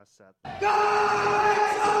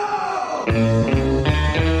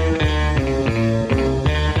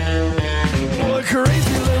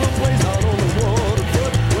Crazy little place out on the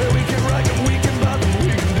waterfront where we can rock and we can rock and we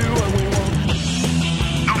can do what we want.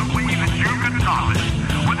 Don't believe that you can stop it.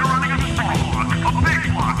 When they're running a small block, a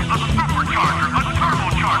big block, a supercharger, a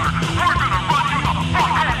turbocharger, we're gonna run you the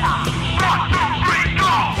fuck over. 1, 2, 3,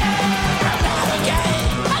 go!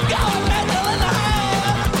 I'm going mental in the head.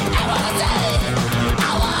 I wanna say that.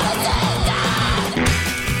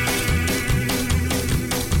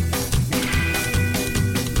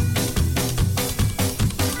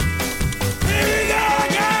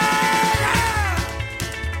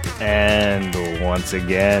 And once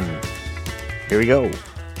again, here we go.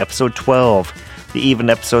 Episode 12. The even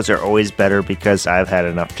episodes are always better because I've had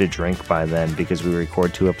enough to drink by then because we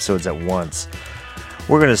record 2 episodes at once.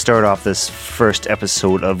 We're going to start off this first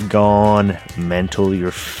episode of Gone Mental,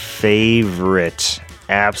 your favorite,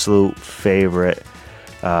 absolute favorite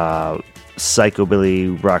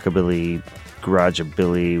psychobilly, rockabilly,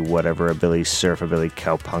 garageabilly, whatever-abilly, surfabilly,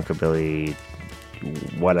 cowpunkabilly,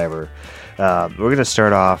 whatever. We're going to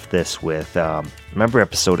start off this with, remember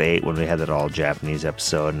episode 8 when we had that all Japanese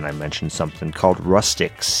episode and I mentioned something called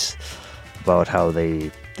rustics, about how they,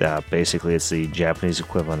 basically it's the Japanese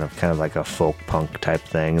equivalent of kind of like a folk punk type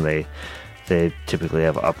thing. They typically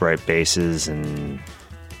have upright basses and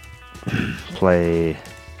play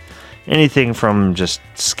anything from just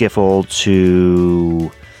skiffle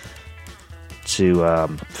to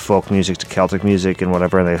folk music to Celtic music and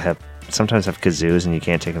whatever, and they sometimes have kazoos and you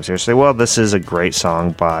can't take them seriously. Well, this is a great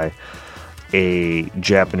song by a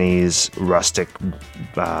Japanese rustic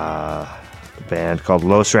band called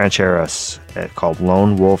Los Rancheros, called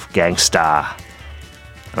Lone Wolf Gangsta.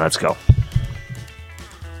 Let's go.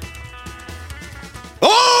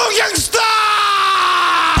 Oh, youngster!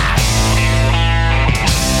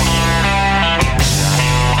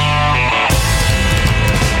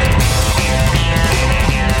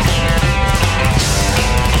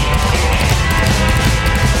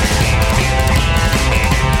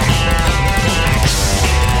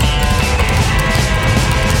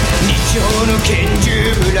 の拳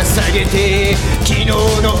銃ぶら下げて昨日の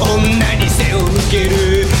女に背を向け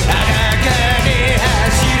る裸で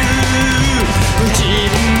走る内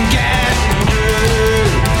分ギャング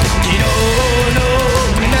昨日の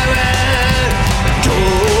女は今日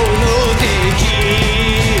の敵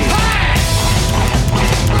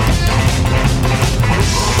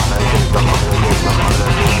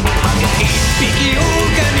一匹狼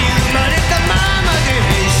生まれたままで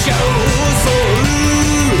列車を襲う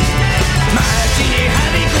街には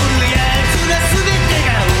びこる奴ら全てが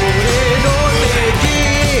俺の敵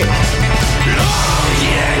ロー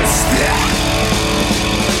ヤンスター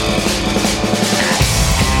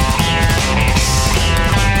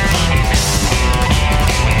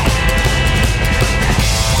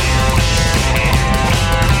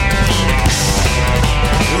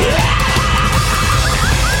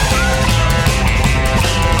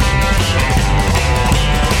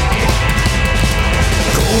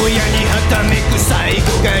荒野にはためく最後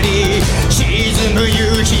狩り沈む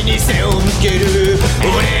夕日に背を向ける俺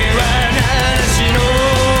は嵐の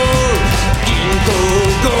銀行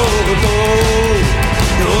強盗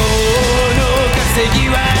今日の稼ぎ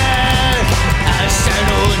は明日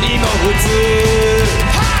の荷物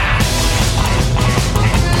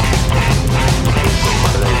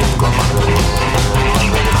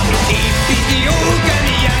一匹狼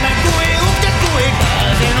山越えを囲え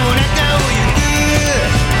風の中を行く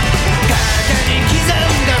肩に刻ん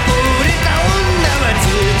だ惚れた女は土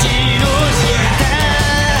の下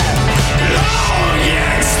ローヤ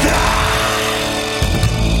ンスター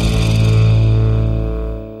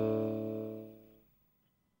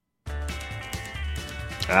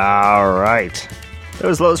All right. That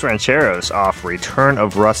was Los Rancheros off Return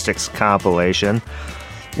of Rustics compilation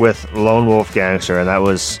with Lone Wolf Gangster, and that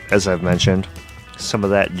was, as I've mentioned, some of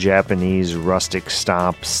that Japanese rustic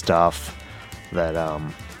stomp stuff that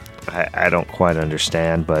I don't quite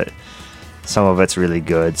understand, but some of it's really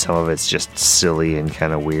good, some of it's just silly and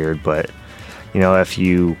kind of weird. But you know, if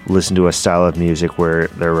you listen to a style of music where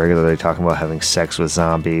they're regularly talking about having sex with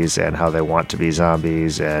zombies and how they want to be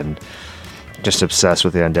zombies and just obsessed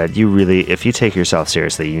with the undead, you really, if you take yourself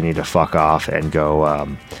seriously, you need to fuck off and go, I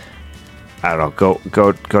don't know,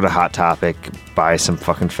 go to Hot Topic, buy some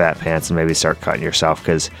fucking fat pants and maybe start cutting yourself,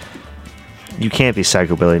 because you can't be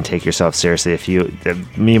psychobilly and take yourself seriously. If you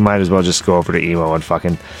might as well just go over to emo and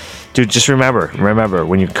fucking, dude, just remember,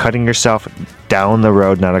 when you're cutting yourself down the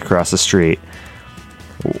road, not across the street,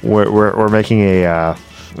 we're making a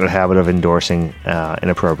a habit of endorsing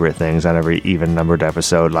inappropriate things on every even-numbered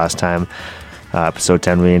episode. Last time, episode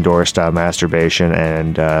 10, we endorsed masturbation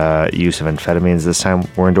and use of amphetamines. This time,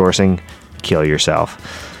 we're endorsing kill yourself.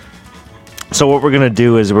 So what we're going to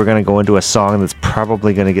do is we're going to go into a song that's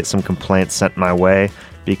probably going to get some complaints sent my way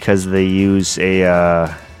because they use a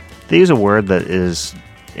word that is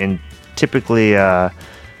typically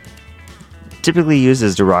used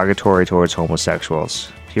as derogatory towards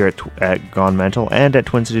homosexuals. Here at Gone Mental and at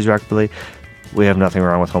Twin Cities Rockabilly, we have nothing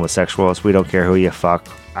wrong with homosexuals. We don't care who you fuck.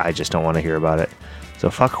 I just don't want to hear about it. So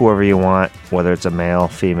fuck whoever you want, whether it's a male,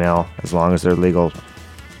 female, as long as they're legal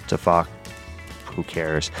to fuck. Who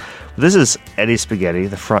cares? This is Eddie Spaghetti,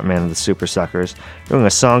 the frontman of the Super Suckers, doing a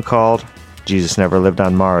song called Jesus Never Lived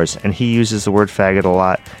on Mars, and he uses the word faggot a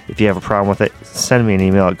lot. If you have a problem with it, send me an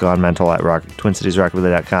email at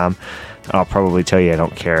gonemental@twincitiesrockabilly.com. I'll probably tell you I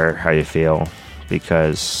don't care how you feel,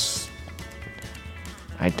 because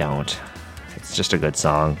I don't. It's just a good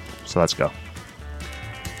song. So let's go.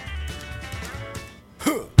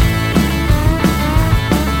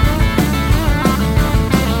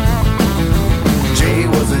 Jay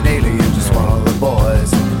was an alien, just one of the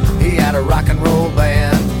boys. He had a rock and roll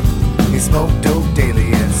band. He smoked dope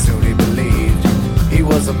daily and soon he believed he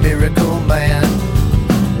was a miracle man.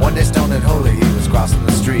 One day stoned and holy, he was crossing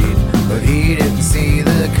the street, but he didn't see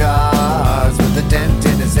the cars. With a dent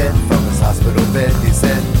in his head from his hospital bed, he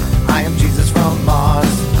said, I am Jesus from Mars.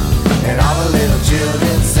 And all the little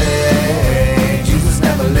children say, Jesus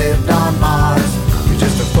never lived on Mars. You're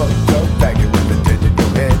just a fucked up faggot with a dent in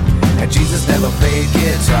your head. And Jesus never played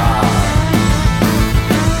guitar.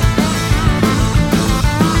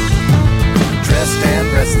 Dressed and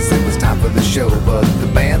restless, it was time for the show, but the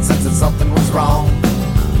band sensed that something was wrong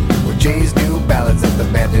with Jay's new ballads that the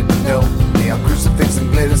band didn't know. Neon crucifix and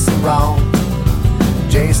glitter so wrong.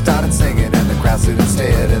 Jay started singing and the crowd stood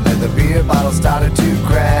instead, and then the beer bottle started to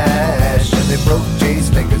crash, and they broke Jay's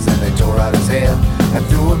fingers and they tore out his hair and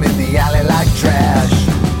threw him in the alley like trash.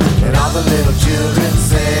 And all the little children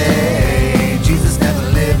say, Jesus never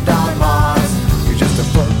lived on Mars. You're just a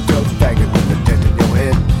fucked up faggot with a dent in your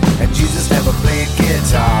head. And Jesus never played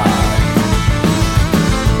guitar.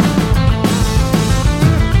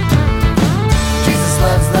 Jesus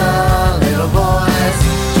loves the little boys.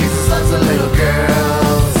 Jesus loves the little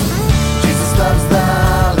girls. Jesus loves the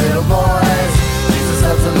little boys. Jesus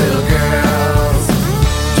loves the little girls.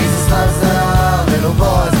 Jesus loves the little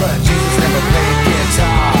boys, but Jesus never played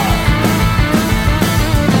guitar.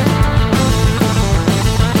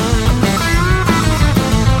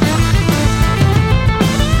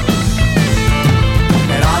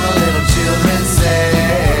 And all the little children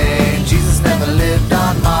say, Jesus never lived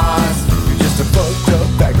on Mars. You're just a fucked up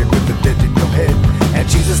faggot with a dent in your head. And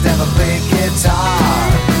Jesus never played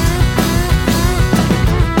guitar.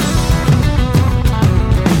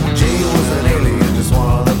 Jay was an alien, just one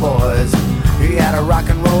of the boys. He had a rock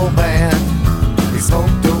and roll band. He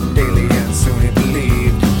smoked dope daily and soon he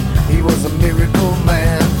believed he was a miracle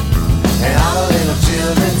man. And all the little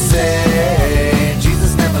children say,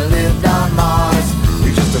 Jesus never lived on Mars.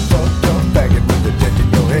 You're just a fucked up faggot with a dent in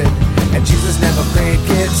your head. And Jesus never played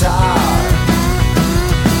guitar.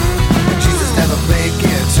 And Jesus never played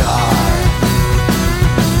guitar.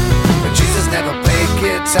 And Jesus never played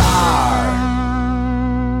guitar.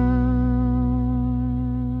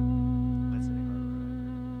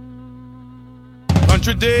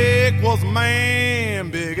 Country Dick was a man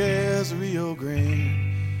big as Rio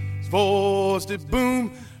Grande. His voice did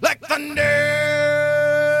boom like thunder.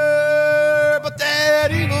 But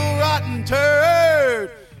that evil rotten turd,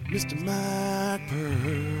 Mr. Mike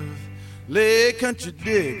Perth, lay Country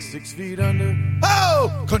Dick 6 feet under.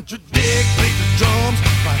 Oh, Country Dick played the drums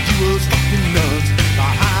while he was fucking nuns. Now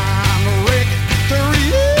I'm a rectory.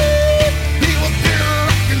 He was pure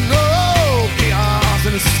rock and roll, chaos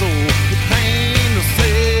in his soul. The pain to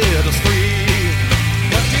set us free.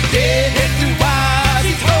 Country Dick had two wives,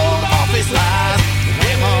 he told off his lies. The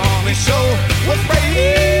name on his show was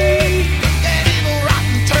Brady. That evil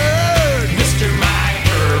rotten turd, Mr. Mike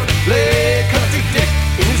Perth, lay Country Dick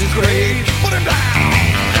in his grave. Put him down.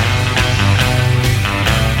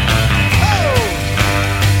 Oh!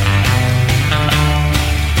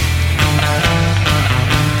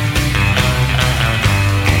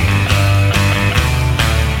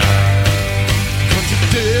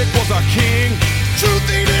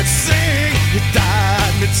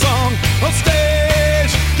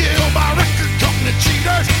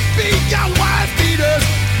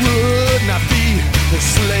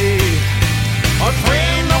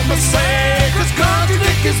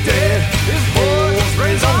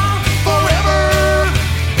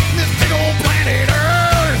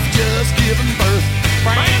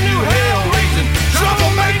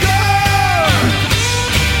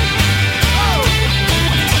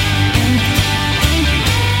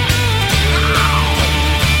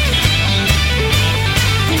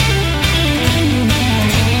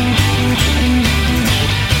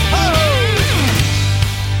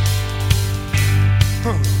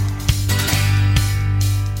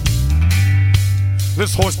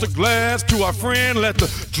 Let's hoist a glass to our friend, let the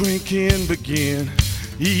drinking begin.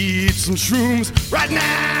 Eat some shrooms right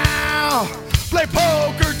now. Play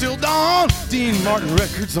poker till dawn. Dean Martin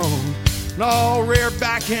records on. And all rear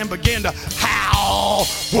back and begin to howl.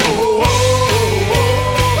 Whoa, whoa, whoa,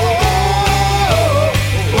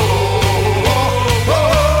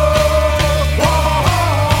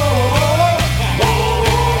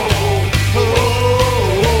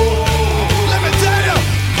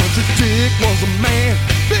 was a man,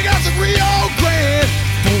 big as a Rio Grande,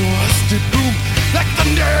 busted boom like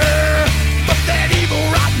thunder. But that evil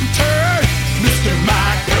rotten turd, Mr.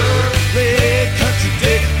 Mike Herb, play country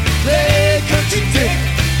dick,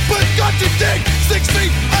 but country dick 6 feet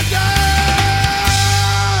under.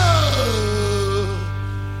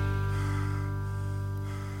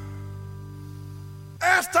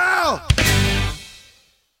 F-style.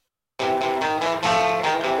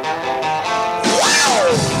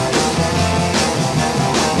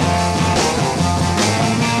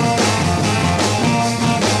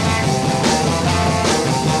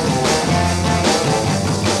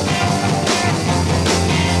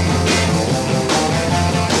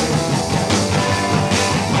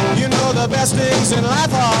 The best things in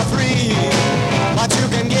life are free, but you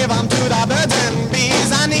can give them to the birds and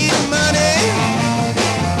bees. I need money,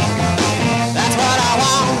 that's what I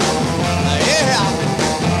want, yeah,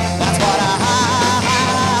 that's what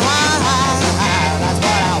that's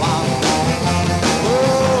what I want.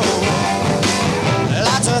 Oh,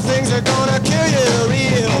 lots of things are gonna kill you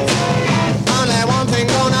real, only one thing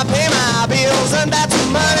gonna pay my bills, and that's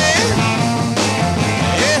money,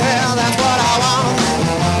 yeah, that's what I want.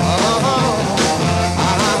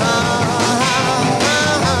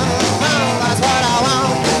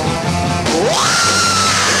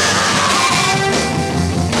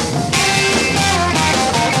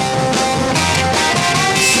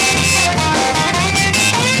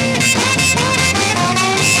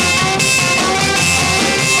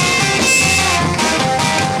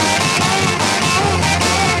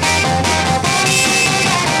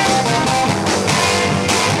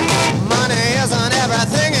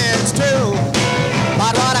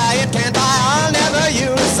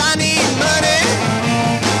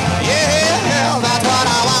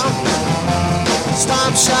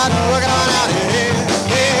 Shot and working on out here,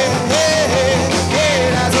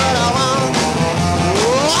 that's what I want.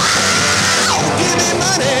 Wow, give me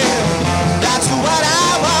money, that's what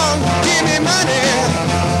I want. Give me money,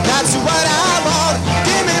 that's what I want.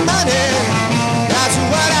 Give me money, that's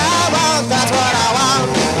what I want. That's what I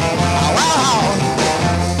want. Wow,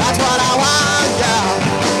 that's what I want, yeah.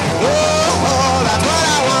 Oh, that's what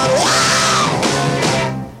I want. Wow.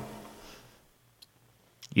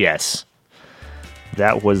 Yes.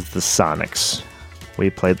 That was the Sonics. We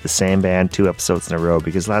played the same band 2 episodes in a row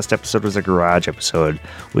because last episode was a garage episode.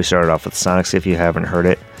 We started off with Sonics. If you haven't heard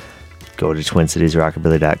it, go to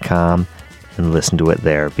TwinCitiesRockabilly.com and listen to it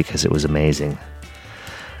there because it was amazing.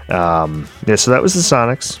 So that was the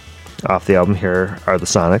Sonics. Off the album here are the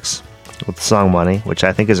Sonics with the song Money, which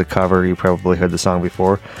I think is a cover. You probably heard the song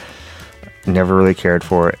before. Never really cared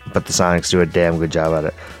for it, but the Sonics do a damn good job at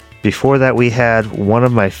it. Before that, we had one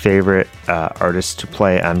of my favorite artists to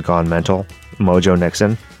play on Gone Mental, Mojo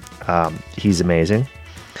Nixon. He's amazing.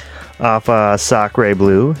 Off Sacre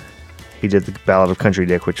Blue, he did the Ballad of Country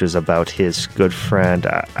Dick, which was about his good friend.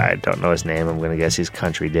 I don't know his name. I'm going to guess he's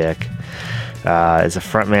Country Dick. Is a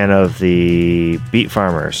frontman of the Beat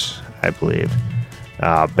Farmers, I believe.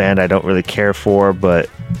 Band I don't really care for,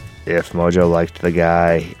 but if Mojo liked the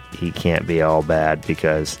guy, he can't be all bad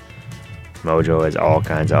because Mojo is all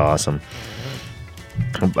kinds of awesome.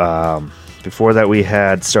 Before that, we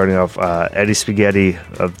had, starting off, Eddie Spaghetti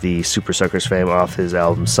of the Super Suckers fame off his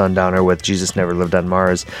album Sundowner with Jesus Never Lived on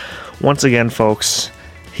Mars. Once again, folks,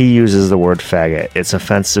 he uses the word faggot. It's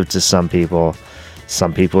offensive to some people.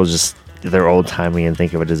 Some people just, they're old-timey and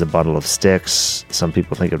think of it as a bundle of sticks. Some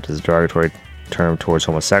people think of it as a derogatory term towards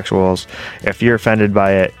homosexuals. If you're offended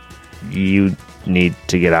by it, you need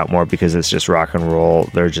to get out more because it's just rock and roll.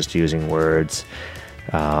 They're just using words.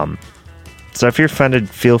 So if you're offended,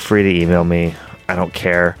 feel free to email me. I don't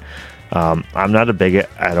care. I'm not a bigot.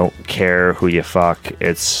 I don't care who you fuck.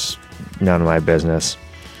 It's none of my business.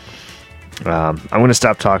 I'm going to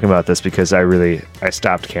stop talking about this because I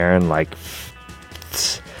stopped caring.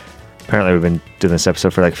 Apparently we've been doing this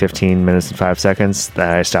episode for 15 minutes and 5 seconds.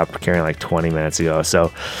 That I stopped caring 20 minutes ago.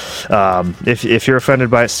 So if you're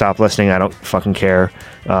offended by it, stop listening. I don't fucking care.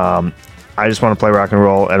 I just want to play rock and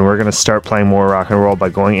roll, and we're going to start playing more rock and roll by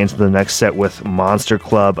going into the next set with Monster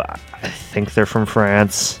Club. I think they're from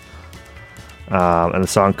France. And the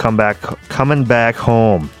song Coming Back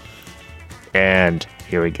Home. And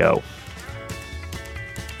Here we go.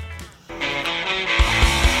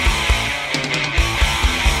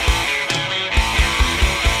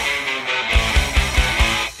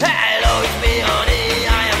 Hello, it's me,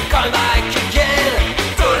 honey. I am coming back again.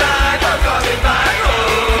 Tonight I'm coming back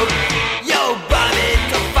home. You brought me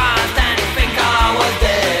too fast and you think I was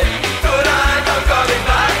dead. Tonight I'm coming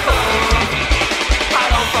back home. I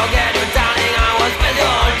don't forget you, darling. I was with you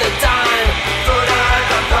all the time. Tonight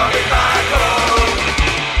I'm coming back home.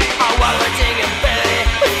 I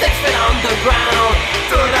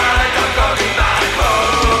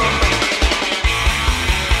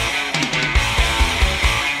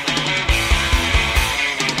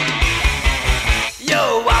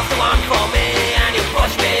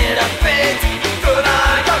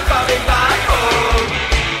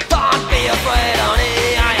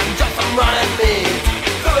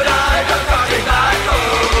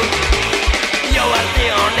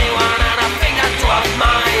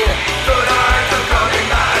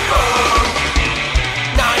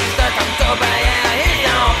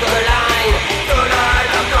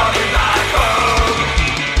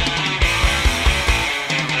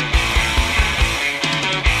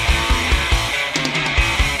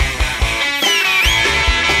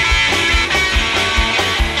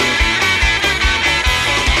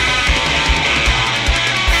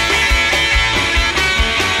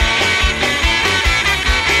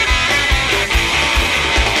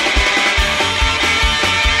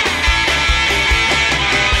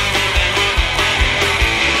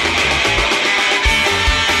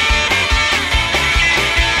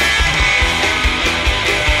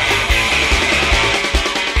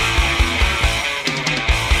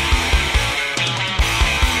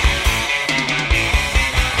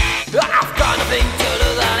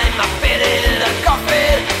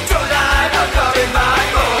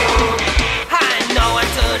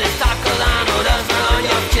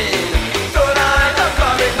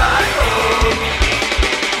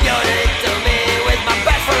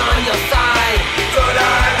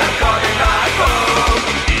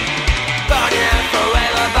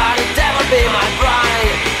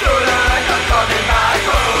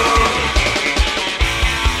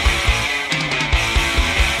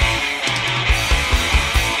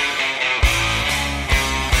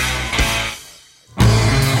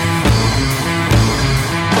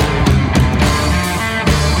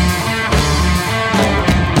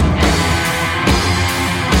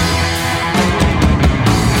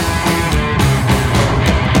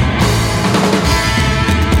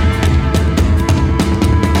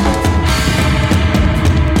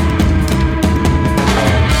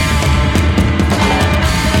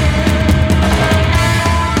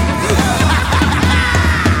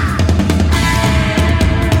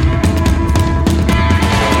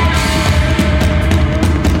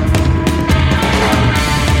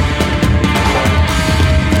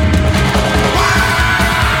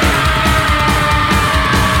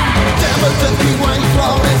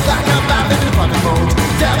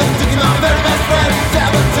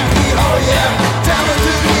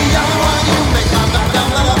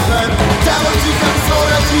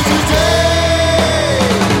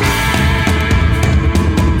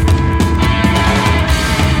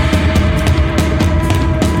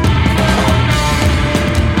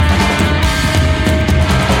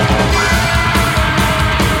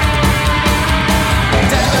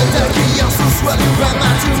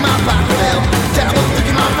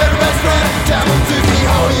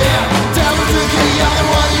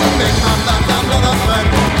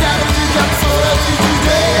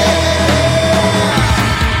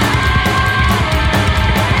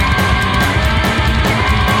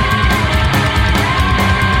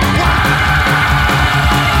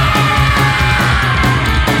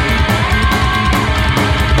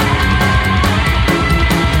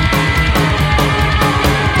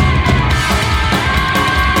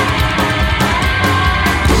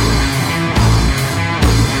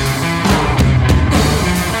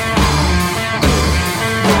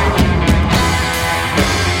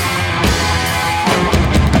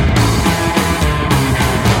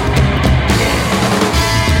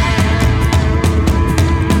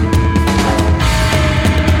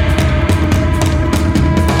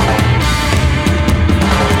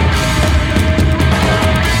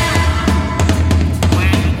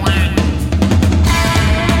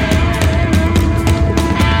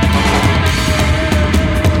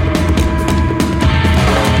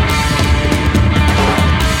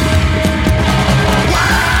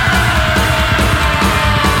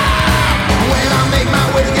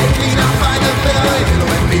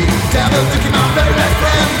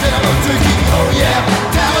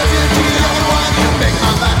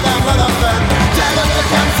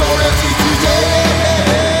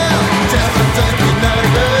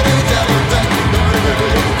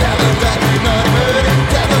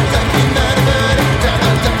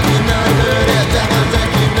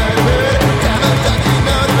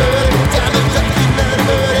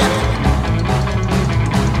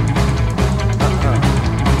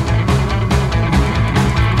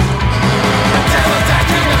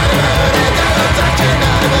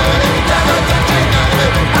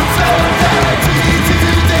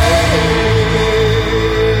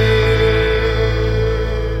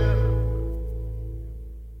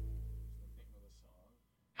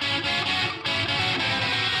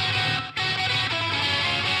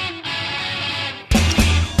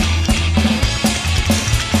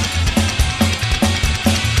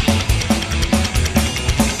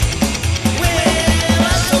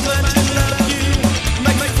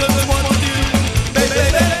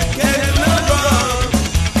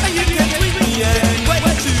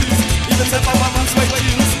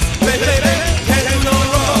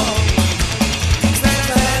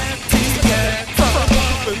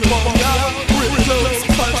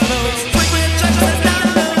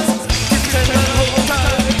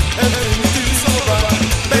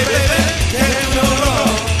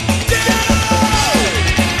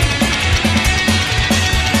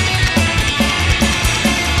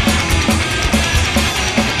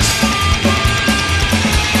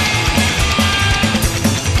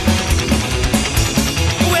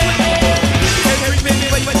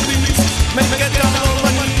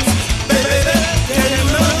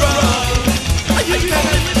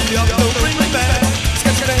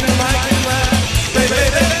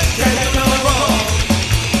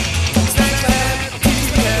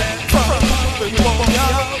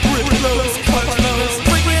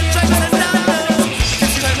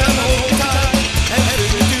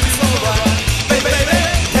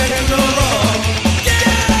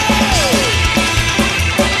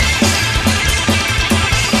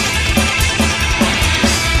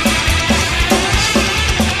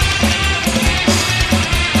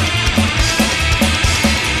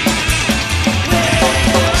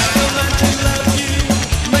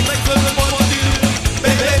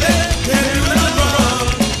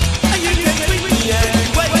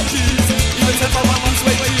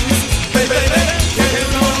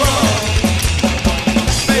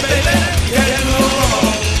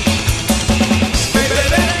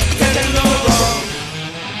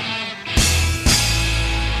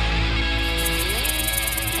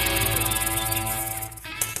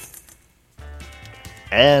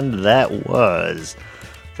And that was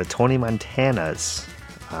the Tony Montanas,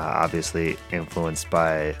 obviously influenced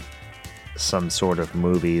by some sort of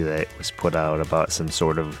movie that was put out about some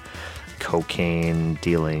sort of cocaine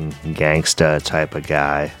dealing gangsta type of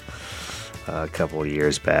guy a couple of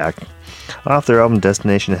years back. Off their album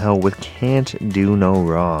Destination Hell with Can't Do No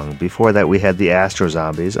Wrong. Before that, we had the Astro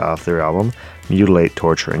Zombies off their album Mutilate,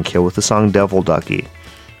 Torture, and Kill with the song Devil Ducky.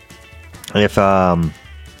 If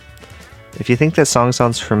you think that song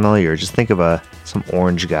sounds familiar, just think of some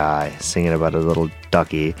orange guy singing about a little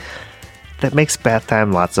ducky. That makes bath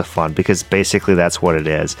time lots of fun, because basically that's what it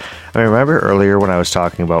is. I mean, remember earlier when I was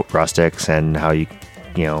talking about Rustics and how you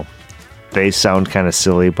know, they sound kind of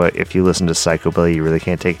silly, but if you listen to Psychobilly, you really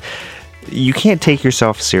can't take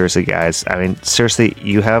yourself seriously, guys. I mean, seriously,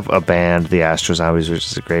 you have a band, the Astro Zombies, which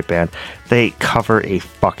is a great band. They cover a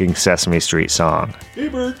fucking Sesame Street song. Hey,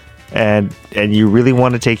 Bert. And you really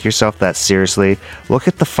want to take yourself that seriously? Look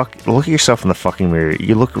at yourself in the fucking mirror.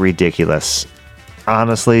 You look ridiculous.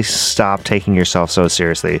 Honestly, stop taking yourself so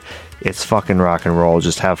seriously. It's fucking rock and roll.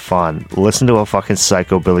 Just have fun. Listen to a fucking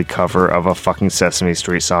Psychobilly cover of a fucking Sesame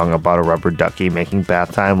Street song about a rubber ducky making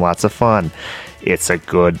bath time lots of fun. It's a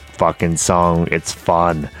good fucking song. It's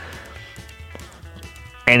fun.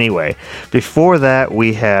 Anyway, before that,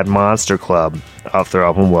 we had Monster Club off their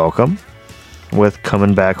album Welcome with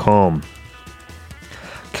Coming Back Home.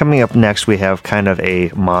 Coming up next, we have kind of a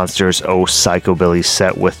Monsters O Psychobilly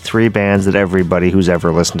set with three bands that everybody who's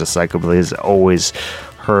ever listened to Psychobilly has always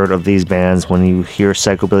heard of. These bands. When you hear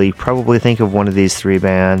Psychobilly, you probably think of one of these three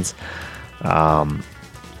bands. And,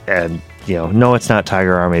 you know, no, it's not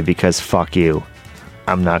Tiger Army, because fuck you.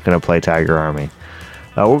 I'm not going to play Tiger Army.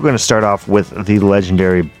 We're going to start off with the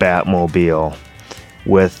legendary Batmobile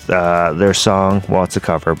with their song, well, it's a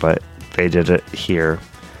cover, but they did it here,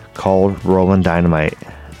 called Rollin' Dynamite.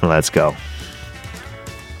 Let's go.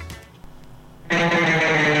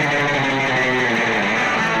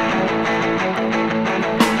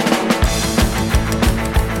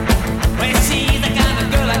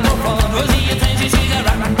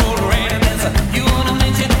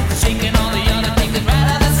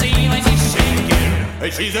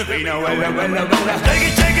 She's a Vino, shake it,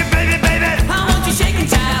 baby, baby. I want you shaking,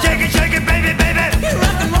 child. Shake it, baby, baby. You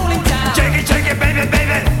rock and rolling, child. Shake it, baby,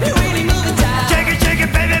 baby. You really moving, child. Shake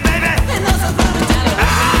it, baby, baby. And those are rolling, child.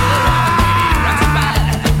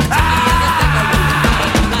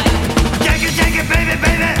 Shake it, baby,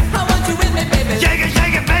 baby. I want you with me, baby. Shake it,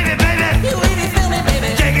 baby, baby. You really feel me,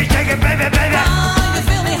 baby. Shake it, baby, baby. Oh, you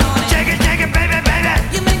feel me, honey. Shake it, baby, baby.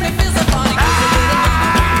 You make me feel so funny.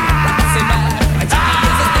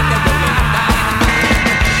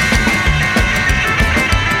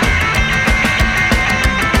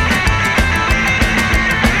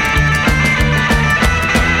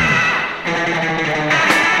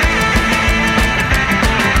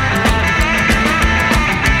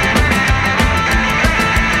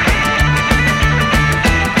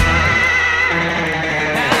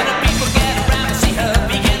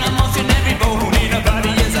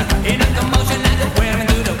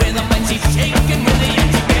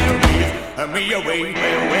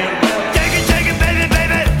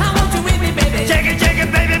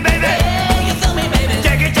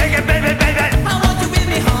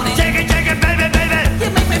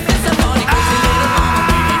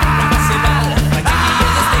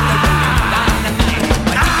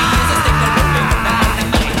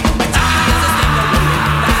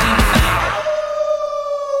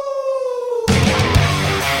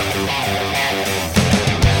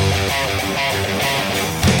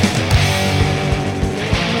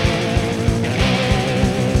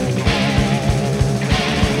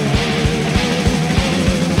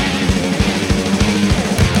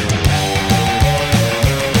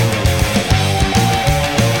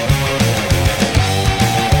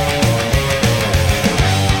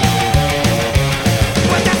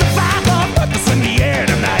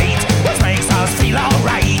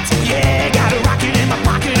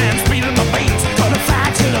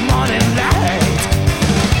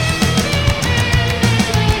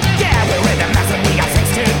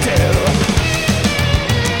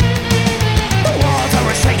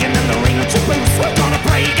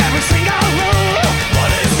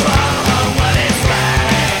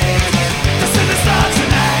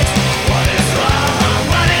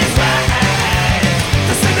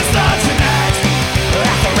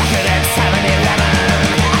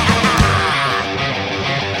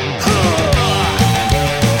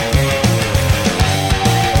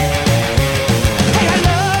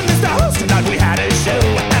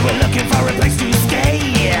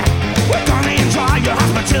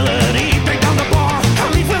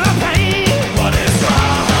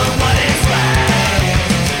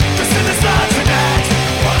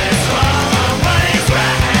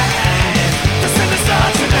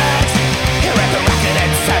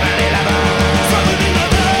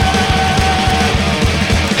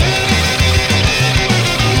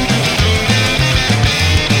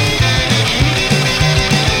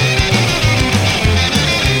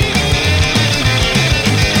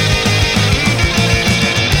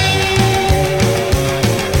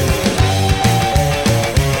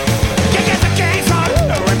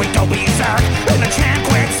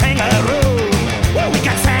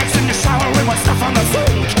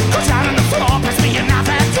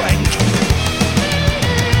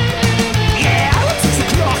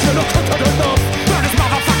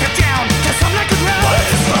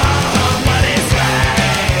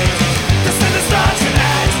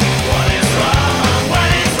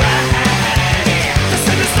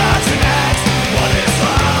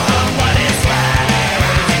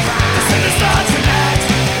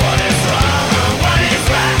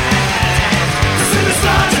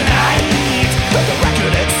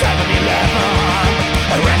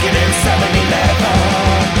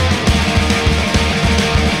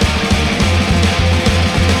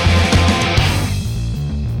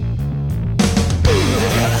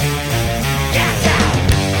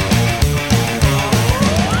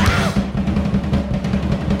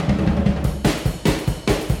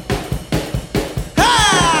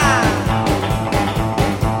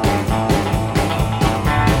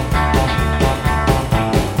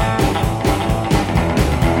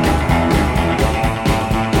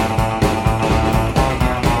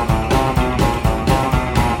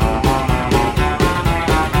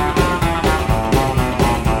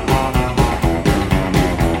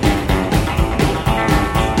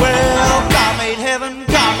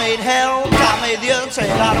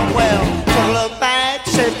 damn well. Took a look back,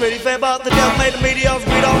 says pretty fair, but the devil made the meteors.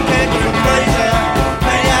 We don't care 'cause we're crazy.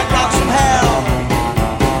 Maniac rocks from hell.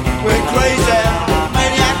 We're crazy.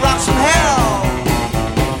 Maniac rocks from hell.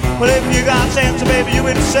 Well, if you got sense, baby, you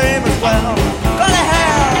be the same as well. Go to hell.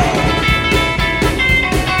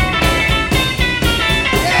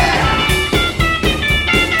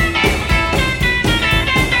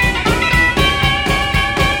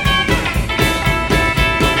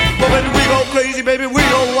 Crazy, baby, we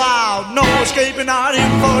go wild. No escaping, not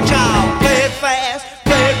even for a child. Play it fast,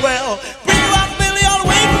 play it well. Bring the rockabilly all the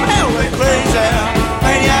way from hell. We're crazy,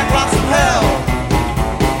 maniac rocks from hell.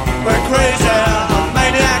 We're crazy,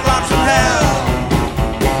 maniac rocks from hell.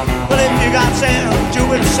 But if you got sense, you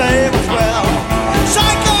will the same as well.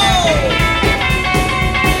 Psycho!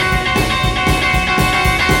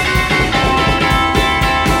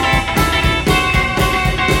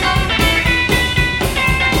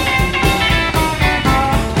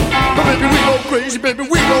 Crazy, baby,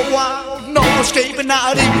 we go wild. No escaping,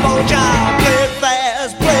 not even for a child. Play it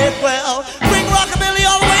fast, play it well. Bring rockabilly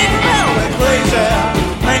all the way from hell. We're crazy,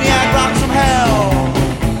 maniac rocks from hell.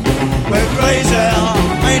 We're crazy,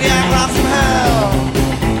 maniac rocks from hell.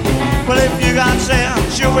 Well, if you got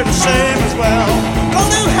sense, you'll be the same as well. Go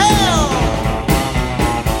to hell.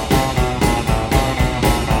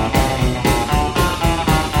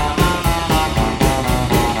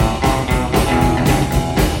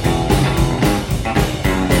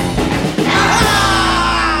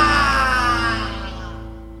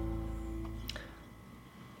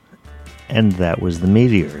 And that was the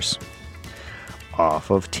Meteors off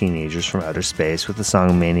of Teenagers from Outer Space with the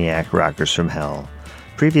song Maniac Rockers from Hell.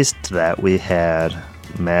 Previous to that, we had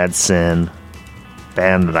Mad Sin,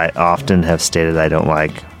 band that I often have stated I don't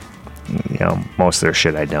like. You know, most of their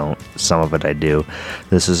shit I don't. Some of it I do.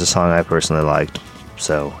 This is a song I personally liked,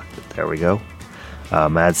 so there we go.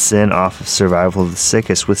 Mad Sin off of Survival of the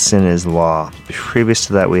Sickest with Sin is Law. Previous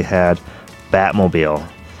to that, we had Batmobile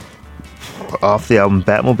off the album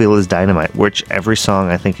Batmobile is Dynamite, which every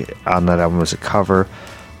song I think on that album was a cover.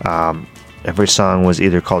 Every song was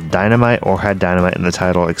either called Dynamite or had Dynamite in the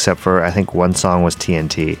title, except for I think one song was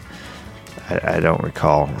TNT. I don't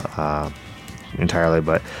recall entirely,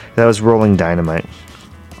 but that was Rolling Dynamite.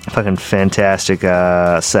 Fucking fantastic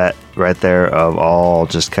set right there of all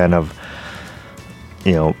just kind of,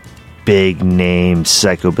 you know, big name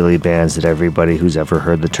psychobilly bands that everybody who's ever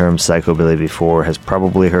heard the term psychobilly before has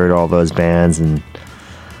probably heard all those bands and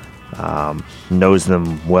knows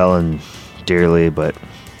them well and dearly, but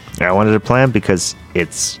I wanted to play them because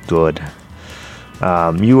it's good.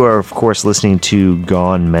 You are, of course, listening to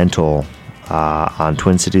Gone Mental on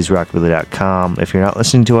TwinCitiesRockabilly.com. If you're not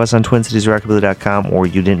listening to us on TwinCitiesRockabilly.com, or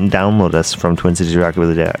you didn't download us from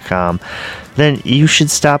TwinCitiesRockabilly.com, then you should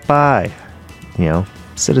stop by. You know,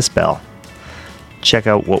 sit a spell. Check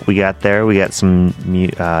out what we got there. We got some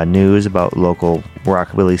news about local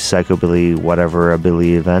rockabilly, psychobilly, whatever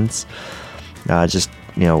ability events. Just,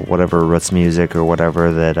 you know, whatever roots music or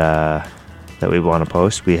whatever that we want to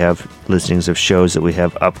post. We have listings of shows that we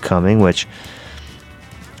have upcoming, which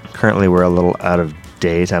currently we're a little out of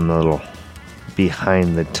date. I'm a little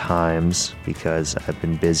behind the times because I've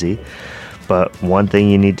been busy. But one thing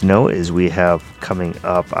you need to know is we have coming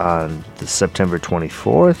up on the September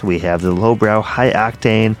 24th, we have the Lowbrow High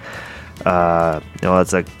Octane.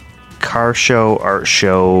 It's a car show, art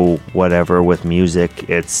show, whatever with music.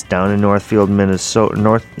 It's down in Northfield, Minnesota.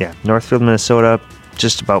 Northfield, Minnesota,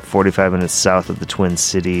 just about 45 minutes south of the Twin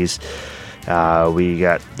Cities.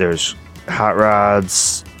 There's hot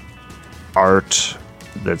rods, art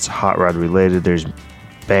that's hot rod related. There's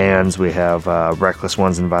bands. We have Reckless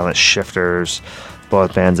Ones and Violent Shifters,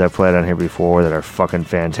 both bands I've played on here before that are fucking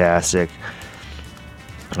fantastic.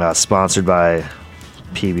 Sponsored by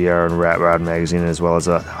PBR and Rat Rod Magazine, as well as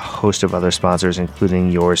a host of other sponsors, including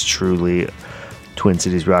yours truly,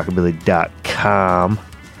 TwinCitiesRockabilly.com.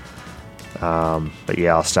 But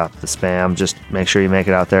yeah, I'll stop the spam. Just make sure you make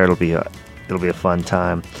it out there. It'll be a fun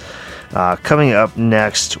time. Coming up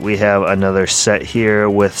next, we have another set here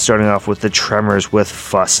starting off with the Tremors with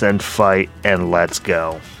Fuss and Fight, and let's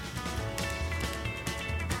go.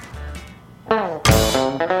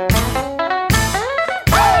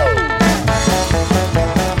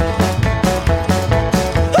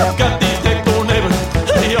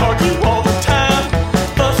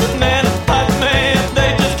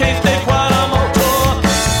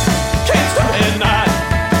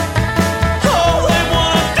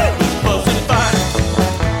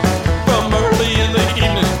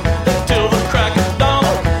 Till the crack of dawn,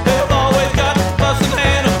 they've always got fussing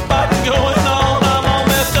and a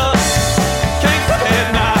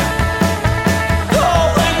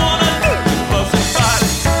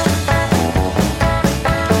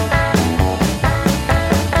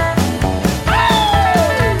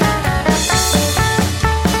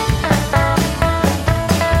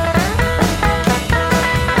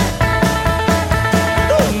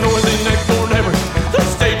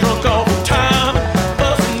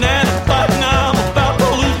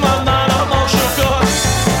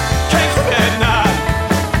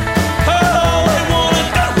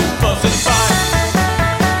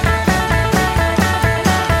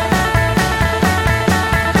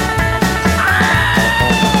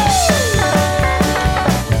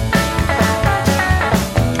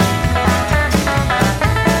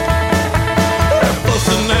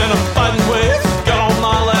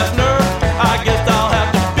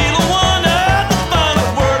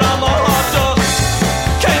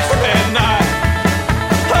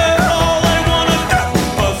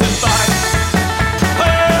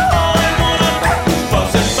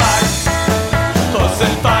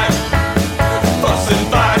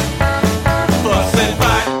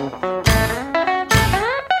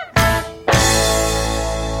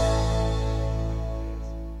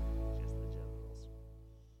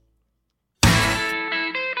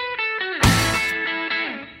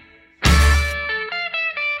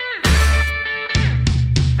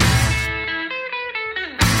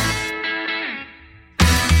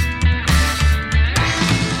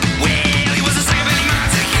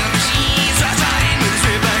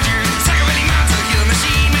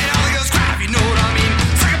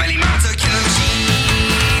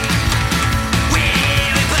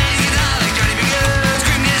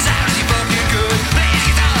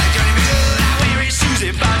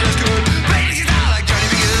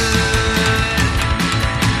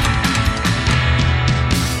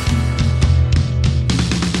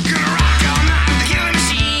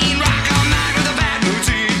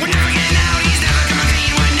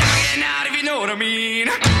what I mean.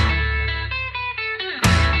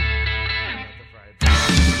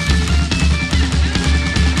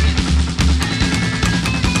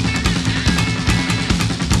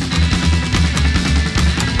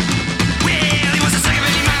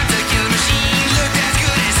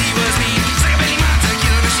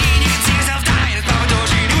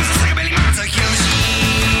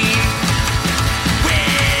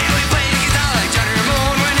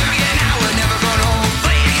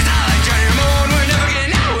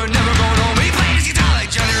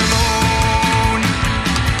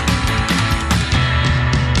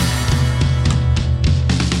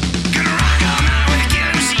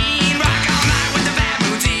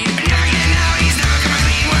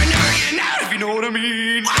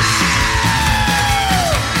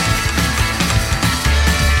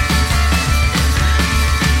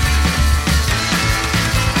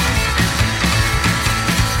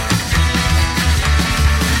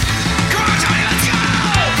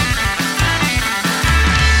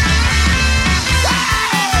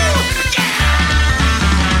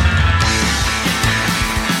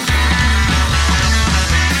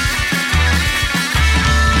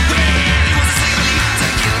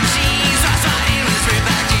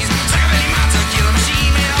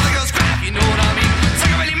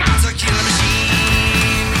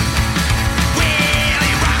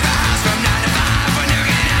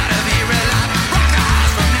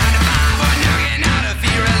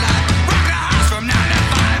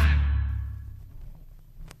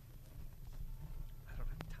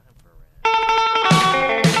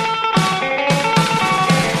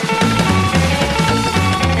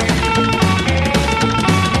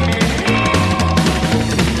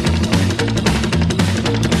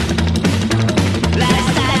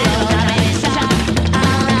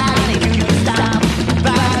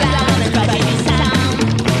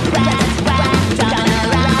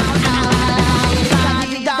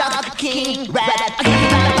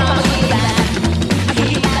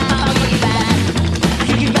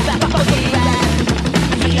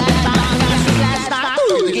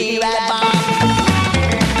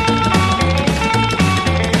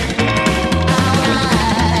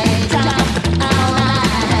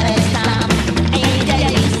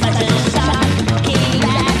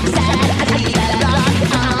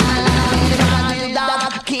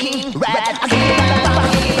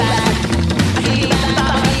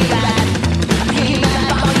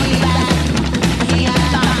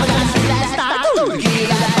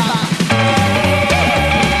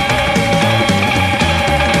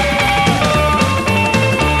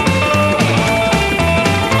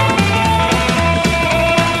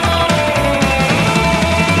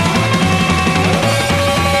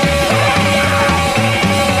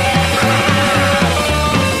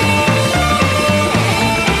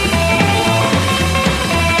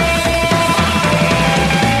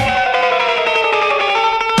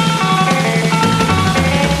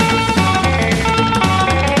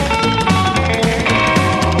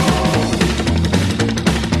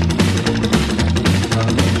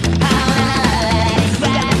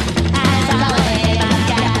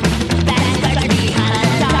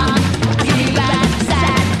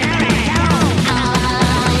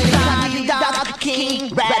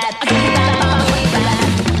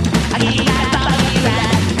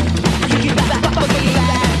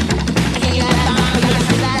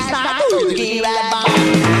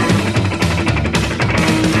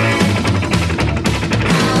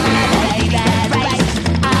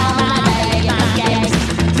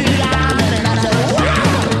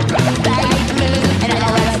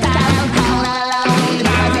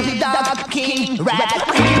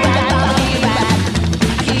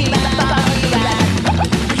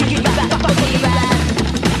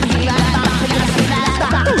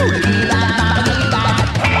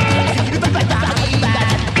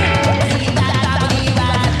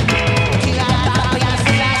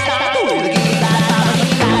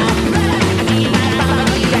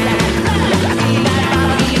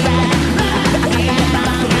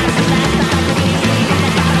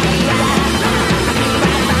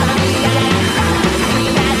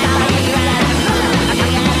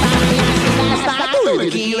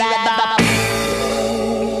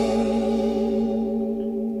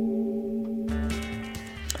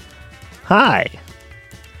 Hi.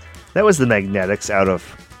 That was the Magnetics out of,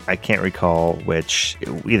 I can't recall which,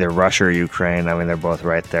 either Russia or Ukraine. I mean, they're both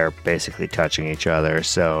right there, basically touching each other.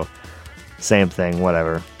 So, same thing,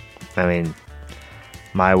 whatever. I mean,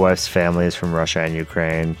 my wife's family is from Russia and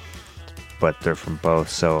Ukraine, but they're from both.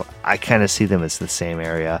 So, I kind of see them as the same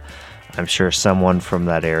area. I'm sure someone from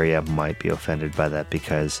that area might be offended by that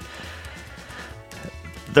because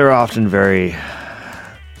they're often very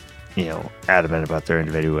adamant about their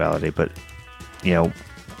individuality, but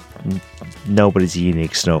nobody's a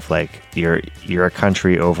unique snowflake. You're a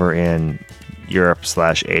country over in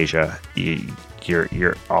Europe/Asia.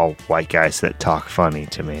 You're all white guys that talk funny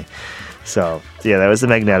to me. So yeah, that was the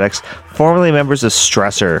Magnetics, formerly members of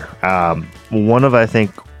Stressor. One of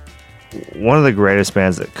the greatest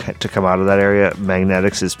bands to come out of that area.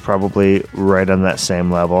 Magnetics is probably right on that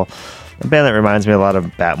same level. A band that reminds me a lot of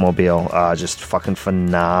Batmobile, just fucking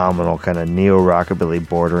phenomenal, kind of neo-rockabilly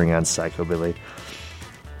bordering on psychobilly.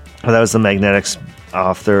 That was the Magnetics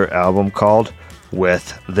off their album called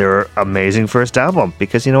With, their amazing first album,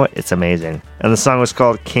 because you know what? It's amazing. And the song was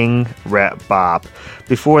called King Rat Bop.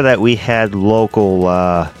 Before that, we had local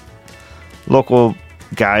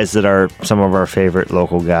guys that are some of our favorite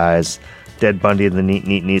local guys. Dead Bundy and the Neat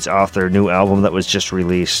Neats off their new album that was just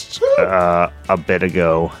released a bit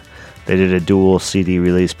ago. They did a dual CD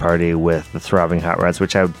release party with the Throbbing Hot Rods,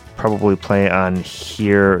 which I would probably play on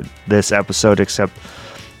here this episode, except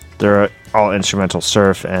they're all instrumental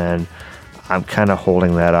surf, and I'm kind of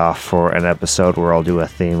holding that off for an episode where I'll do a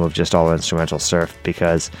theme of just all instrumental surf,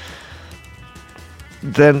 because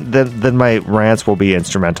then my rants will be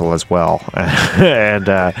instrumental as well. And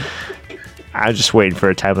I'm just waiting for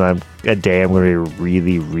a time that a day I'm going to be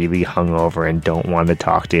really, really hungover and don't want to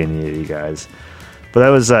talk to any of you guys. But that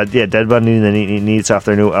was, Dead Bundy and the Neat Neats off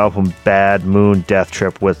their new album, Bad Moon Death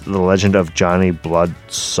Trip, with The Legend of Johnny Bloodsaw.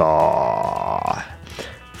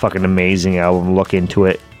 Fucking amazing album. Look into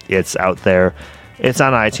it. It's out there. It's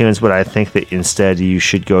on iTunes, but I think that instead you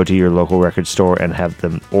should go to your local record store and have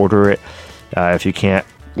them order it. If you can't,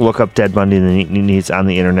 look up Dead Bundy and the Neat Neats on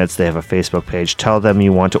the internets. They have a Facebook page. Tell them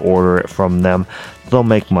you want to order it from them. They'll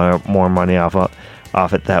make more money off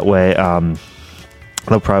it that way.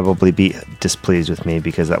 They'll probably be displeased with me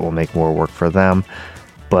because that will make more work for them,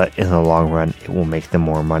 but in the long run it will make them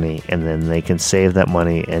more money, and then they can save that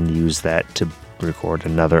money and use that to record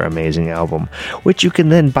another amazing album, which you can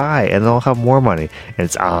then buy, and they'll have more money, and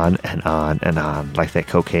it's on and on and on, like that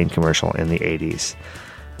cocaine commercial in the 80s.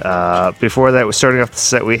 Before that, starting off the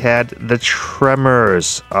set, we had the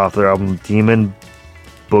Tremors off their album Demon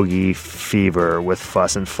Boogie Fever with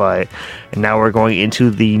Fuss and Fight. And now we're going into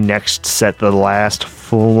the next set, the last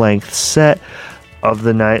full-length set of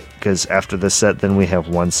the night, because after this set, then we have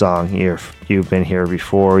one song. You've been here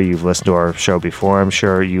before, you've listened to our show before, I'm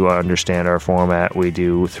sure you understand our format. We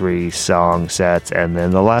do 3-song sets, and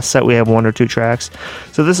then the last set we have 1 or 2 tracks.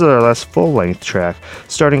 So this is our last full-length track,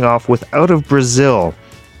 starting off with Out of Brazil,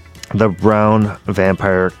 the Brown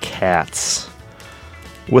Vampire Cats,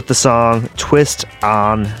 with the song Twist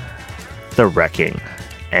on the Wrecking.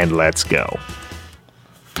 And let's go.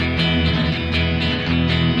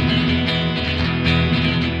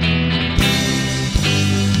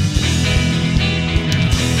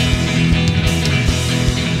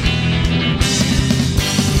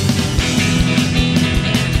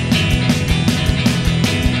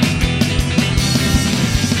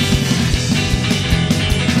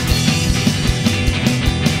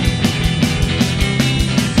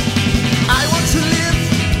 I want to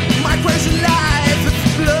live my crazy life with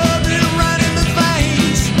blood running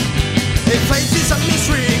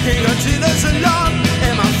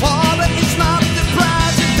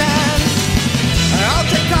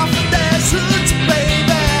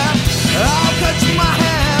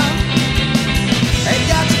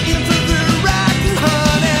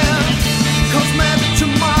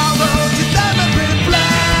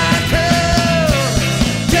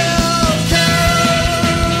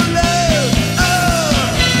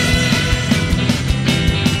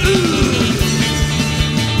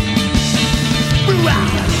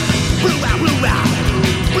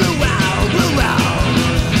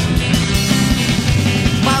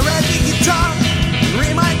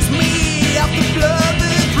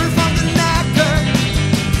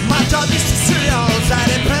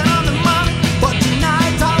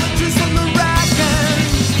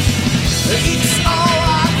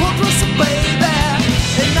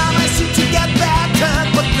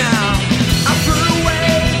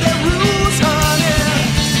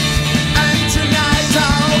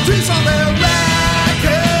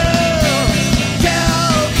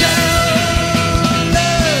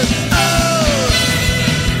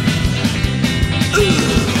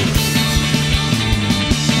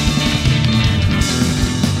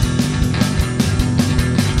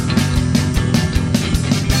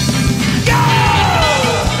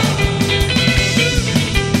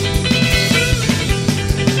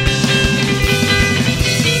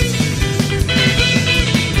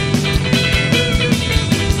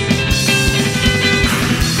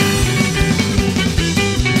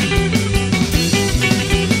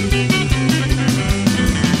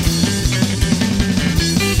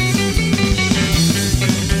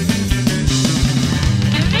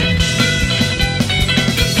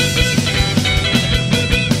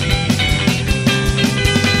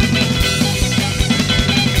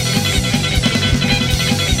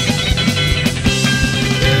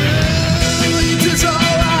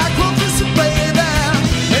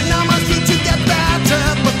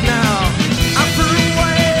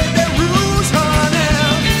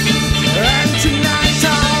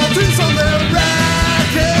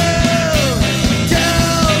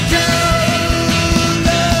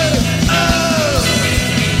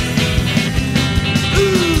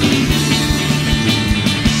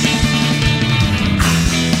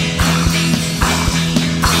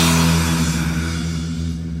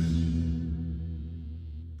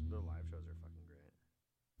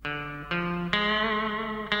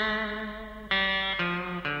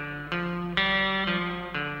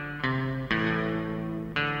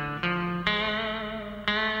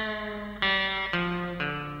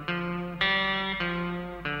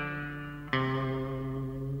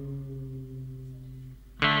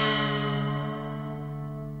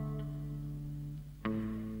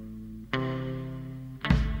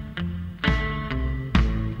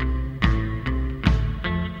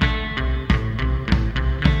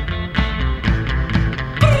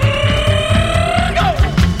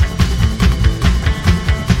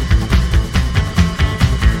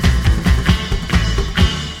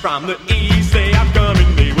From the east they are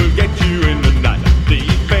coming, they will get you in the night. The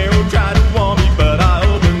pharaoh tried to warn me, but I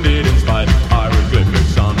opened it in spite.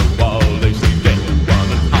 Hieroglyphics on the wall, they say get one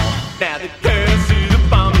and all. Now the curse is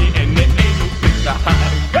upon me and there ain't no place to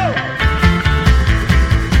hide. Go!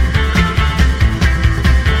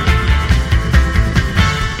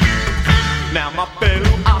 Now my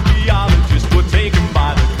fellow archaeologists were taken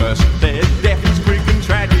by the curse. Their death is quick and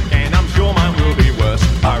tragic, and I'm sure mine will be worse.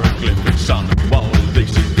 Hieroglyphics on the wall, they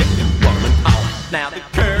say get one and all. Now the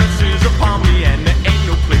curse is upon me and there ain't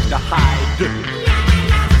no place to hide.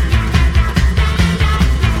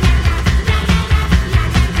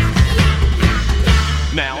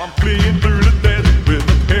 Now I'm fleeing through the desert with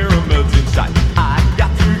the pyramids in sight. I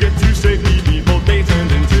got to get to safety before day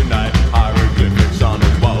turns into night. Hieroglyphics on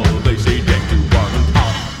the wall, they say deck to one and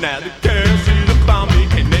all. Now the curse is upon me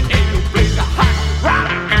and there ain't no place to hide.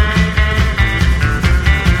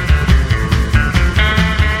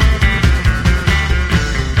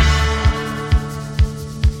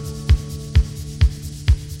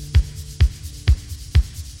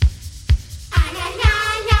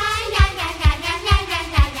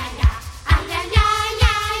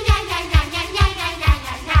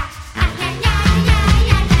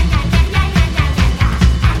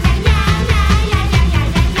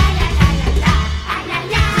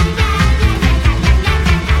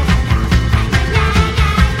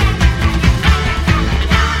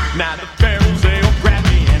 Now the pharaohs, they all grab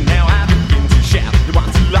me and now I begin to shout. They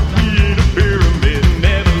want to lock me in a pyramid and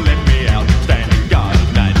never let me out. Standing guard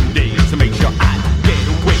night and day to make sure I get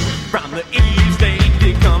away from the east. They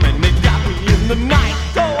did come and they got me in the night.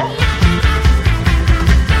 Go!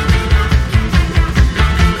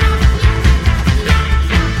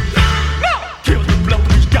 Kill the blow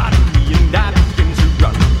who's got me and I begin to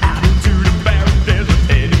run out into the barren desert,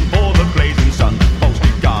 heading for the blazing sun.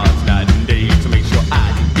 Posted guards night and day to make sure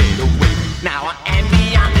I get away. Now I am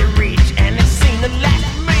beyond their reach and it's seen the last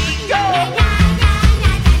of me. Go!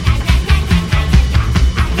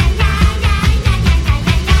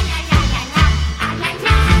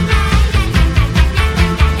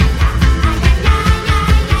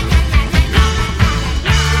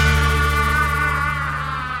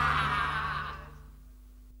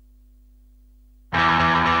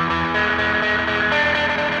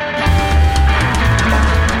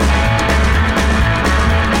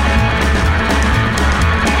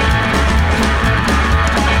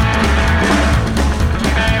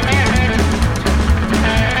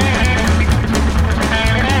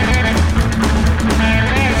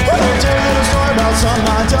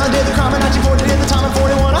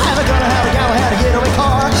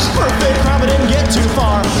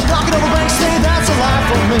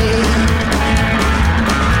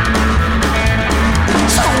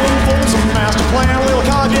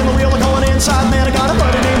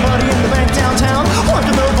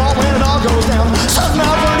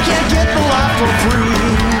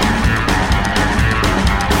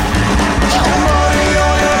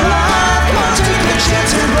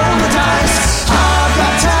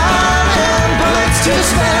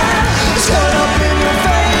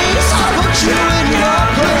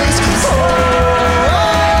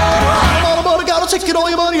 Take all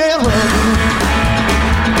your money and run.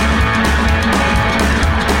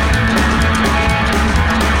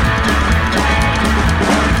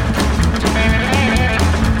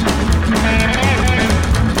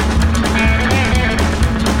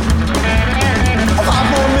 Five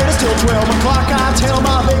more minutes till 12 o'clock. I tell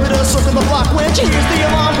my baby to circle the block. When she hears the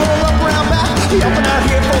alarm, pull up round back. Be up and out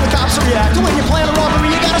here for the cops to react. When you plan a robbery,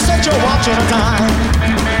 you gotta set your watch in a time.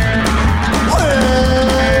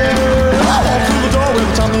 I walk through the door with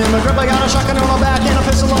a tummy in my grip. I got a shotgun on my back and a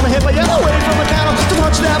pistol on my hip. I yell away from the counter to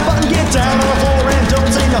punch that button, get down on the floor and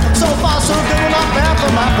don't say nothing. So far, so good, not bad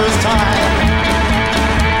for my first time.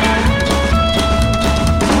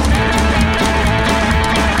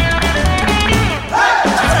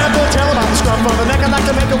 From the neck, I'd like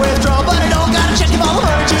to make a withdrawal, but I don't gotta check if I'll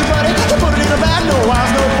hurt you, buddy. To put it in a bag, no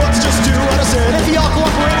eyes, no buts, just do what I said. If y'all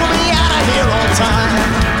cooperate, we'll be out of here on time.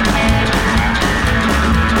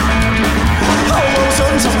 All of a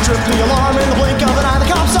sudden, someone tripped the alarm in the blink of an eye.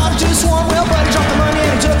 The cops started to swarm. Well, buddy dropped the money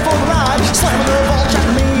and he took for the ride. Slamming the vault,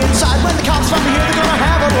 jacking me inside. When the cops find me here, they're gonna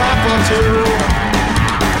have a laugh or two.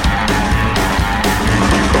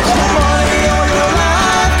 Money or your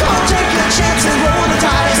life, come on, take your chance and roll the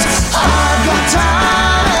dice. I've got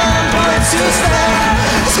time and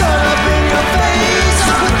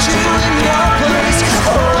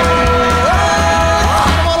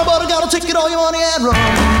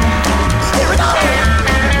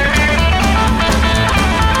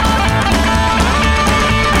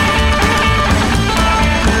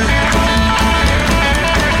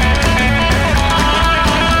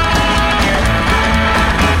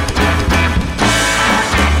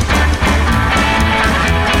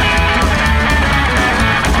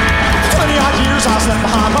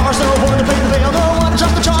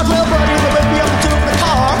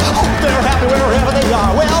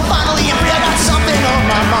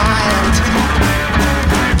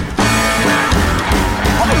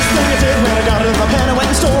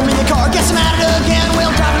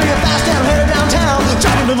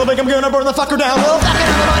I'm gonna burn the fucker down. Well, fucking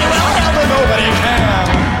everybody will help and nobody can.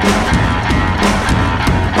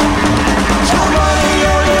 Your money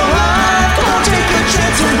or your life, come on, take a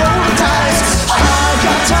chance and roll the dice. I've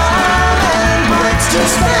got time and bricks to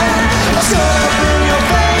spend. I'll stand up in your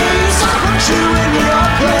face, I'll put you in your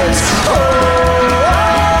place.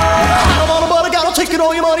 I don't want a buddy, gotta take it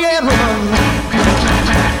all your money and run.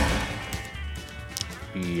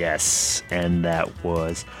 Yes, and that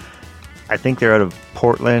was, I think they're out of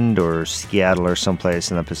Portland or Seattle or someplace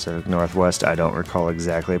in the Pacific Northwest. I don't recall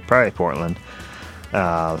exactly. Probably Portland.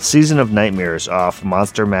 Season of Nightmares off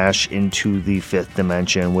Monster Mash Into the Fifth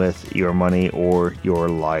Dimension with Your Money or Your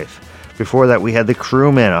Life. Before that, we had The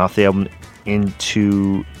Crewmen off the album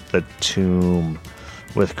Into the Tomb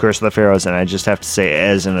with Curse of the Pharaohs. And I just have to say,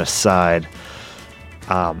 as an aside,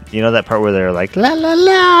 you know that part where they're like, la la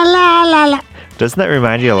la la la la? Doesn't that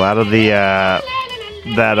remind you a lot of the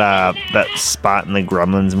that spot in the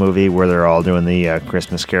Gremlins movie where they're all doing the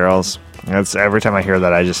Christmas carols? That's every time I hear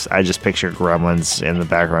that, I just picture Gremlins in the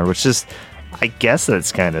background, which is, I guess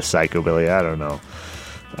that's kind of psychobilly. I don't know.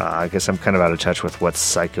 I guess I'm kind of out of touch with what's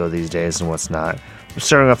psycho these days and what's not.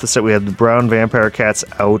 Starting off the set, we had the Brown Vampire Cats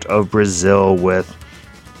out of Brazil with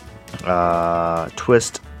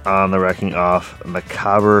Twist on the Wrecking Off.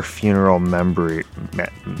 Macabre Funeral Memory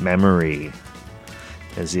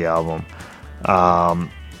is the album.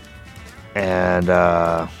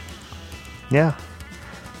 Yeah.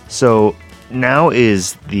 So now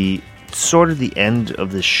is the sort of the end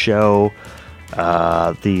of the show.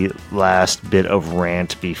 The last bit of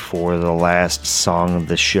rant before the last song of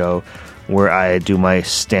the show, where I do my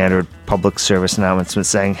standard public service announcement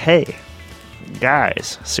saying, hey,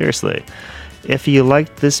 guys, seriously, if you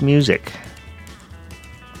like this music,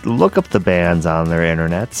 look up the bands on their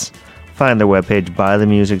internets, find their webpage, buy the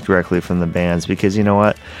music directly from the bands, because you know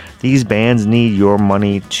what? These bands need your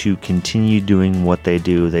money to continue doing what they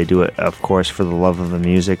do. They do it, of course, for the love of the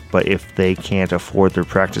music, but if they can't afford their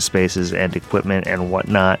practice spaces and equipment and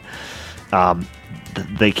whatnot,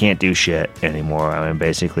 they can't do shit anymore. I mean,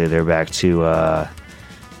 basically, they're back to,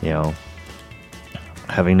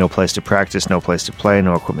 having no place to practice, no place to play,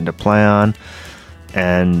 no equipment to play on,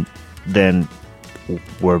 and then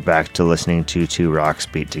we're back to listening to two rocks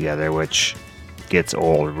beat together, which gets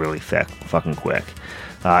old really fucking quick.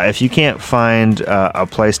 If you can't find a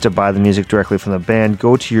place to buy the music directly from the band,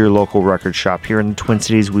 go to your local record shop. Here in the Twin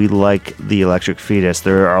Cities, we like the Electric Fetus.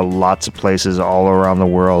 There are lots of places all around the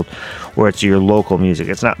world where it's your local music.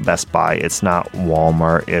 It's not Best Buy, it's not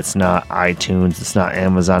Walmart, it's not iTunes, it's not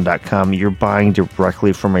Amazon.com. You're buying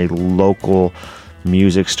directly from a local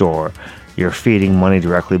music store. You're feeding money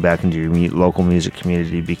directly back into your local music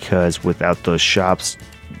community, because without those shops,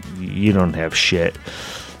 you don't have shit.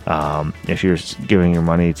 If you're giving your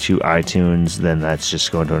money to iTunes, then that's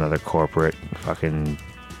just going to another corporate fucking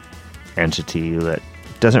entity that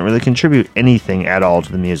doesn't really contribute anything at all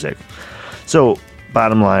to the music. So,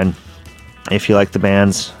 bottom line, if you like the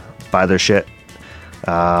bands, buy their shit.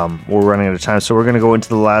 We're running out of time, so we're going to go into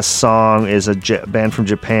the last song. Is a band from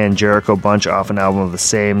Japan, Jericho Bunch, off an album of the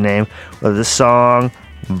same name, with this song,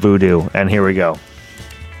 Voodoo. And here we go.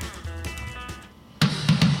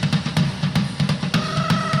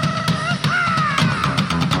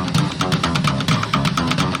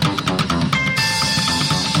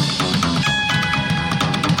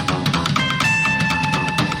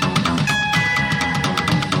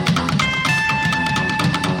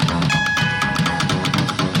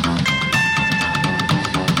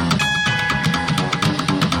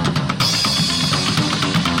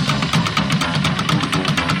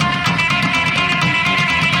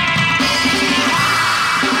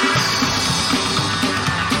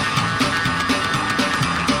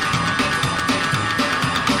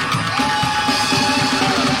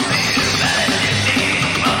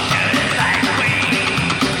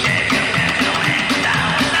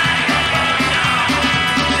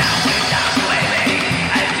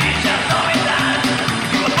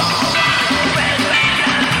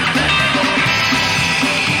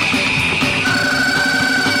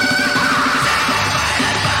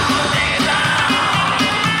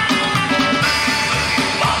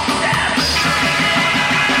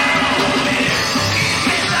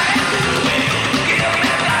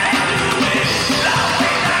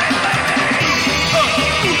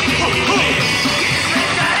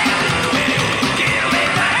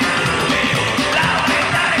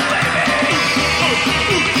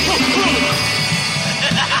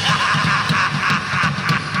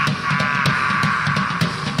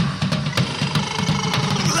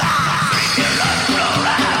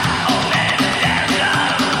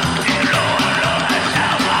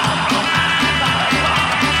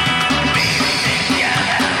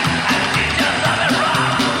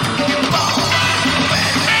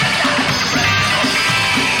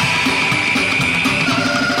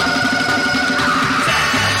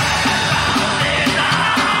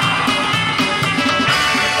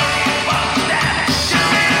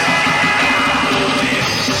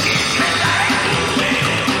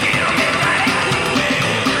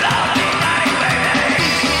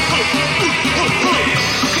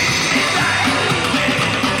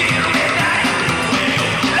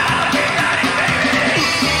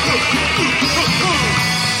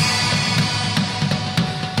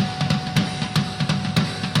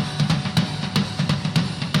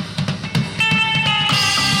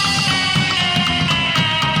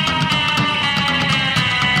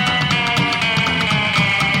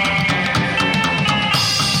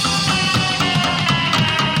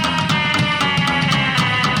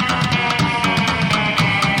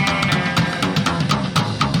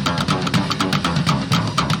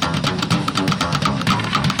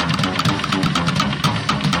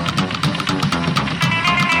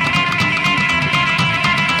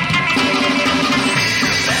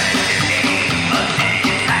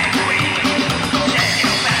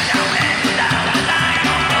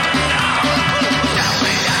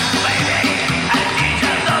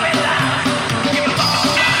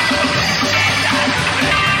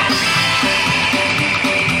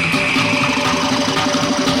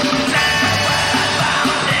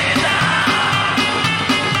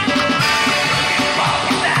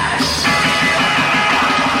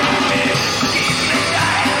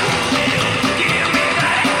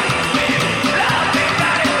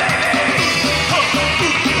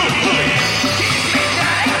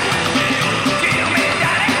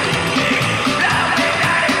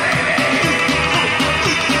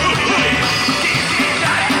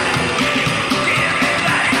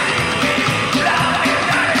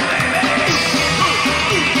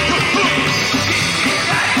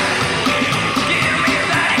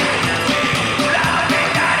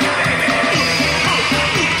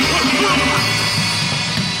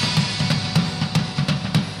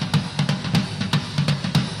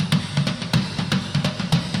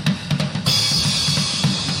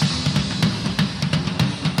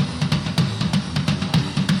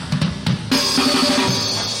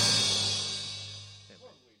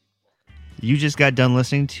 You just got done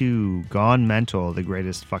listening to Gone Mental, the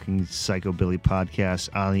greatest fucking psychobilly podcast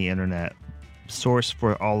on the internet. Source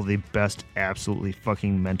for all the best absolutely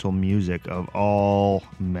fucking mental music of all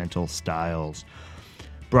mental styles.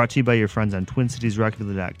 Brought to you by your friends on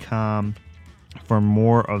TwinCitiesRockabilly.com. For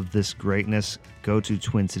more of this greatness, go to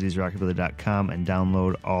TwinCitiesRockabilly.com and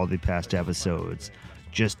download all the past episodes.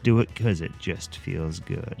 Just do it because it just feels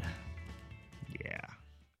good.